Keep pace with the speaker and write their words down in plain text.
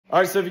All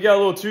right, so if you got a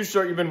little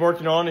two-stroke you've been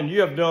working on and you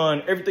have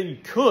done everything you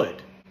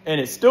could and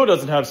it still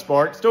doesn't have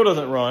spark, still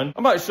doesn't run,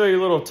 I'm about to show you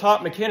a little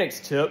top mechanics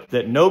tip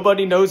that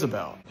nobody knows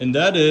about. And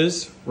that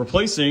is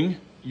replacing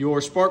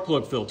your spark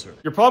plug filter.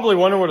 You're probably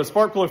wondering what a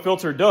spark plug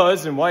filter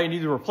does and why you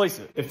need to replace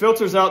it. It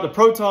filters out the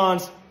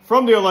protons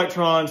from the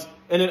electrons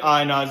and it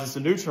ionizes the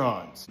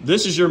neutrons.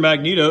 This is your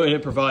magneto and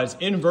it provides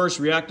inverse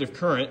reactive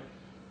current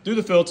through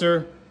the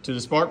filter to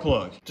the spark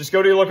plug. Just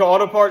go to your local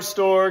auto parts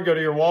store, go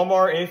to your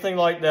Walmart, anything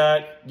like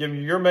that, give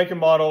them your make and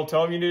model,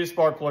 tell them you need a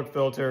spark plug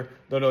filter.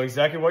 They'll know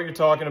exactly what you're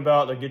talking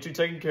about. They'll get you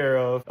taken care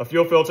of. A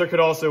fuel filter could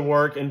also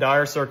work in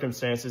dire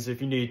circumstances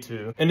if you need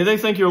to. And do they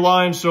think you're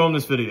lying? Show them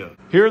this video.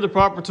 Here are the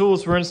proper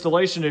tools for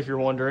installation if you're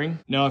wondering.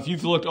 Now, if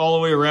you've looked all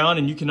the way around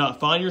and you cannot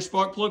find your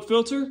spark plug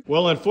filter,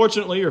 well,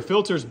 unfortunately, your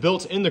filter's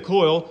built in the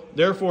coil.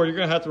 Therefore, you're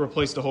gonna have to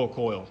replace the whole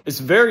coil. It's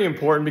very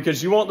important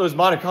because you want those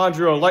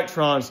mitochondrial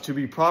electrons to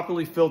be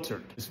properly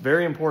filtered. It's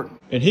very important.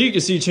 And here you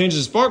can see it changes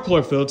the spark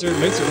plug filter. It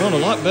makes it run a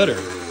lot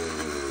better.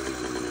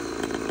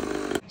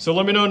 So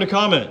let me know in the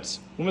comments,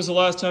 when was the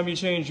last time you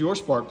changed your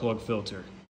spark plug filter?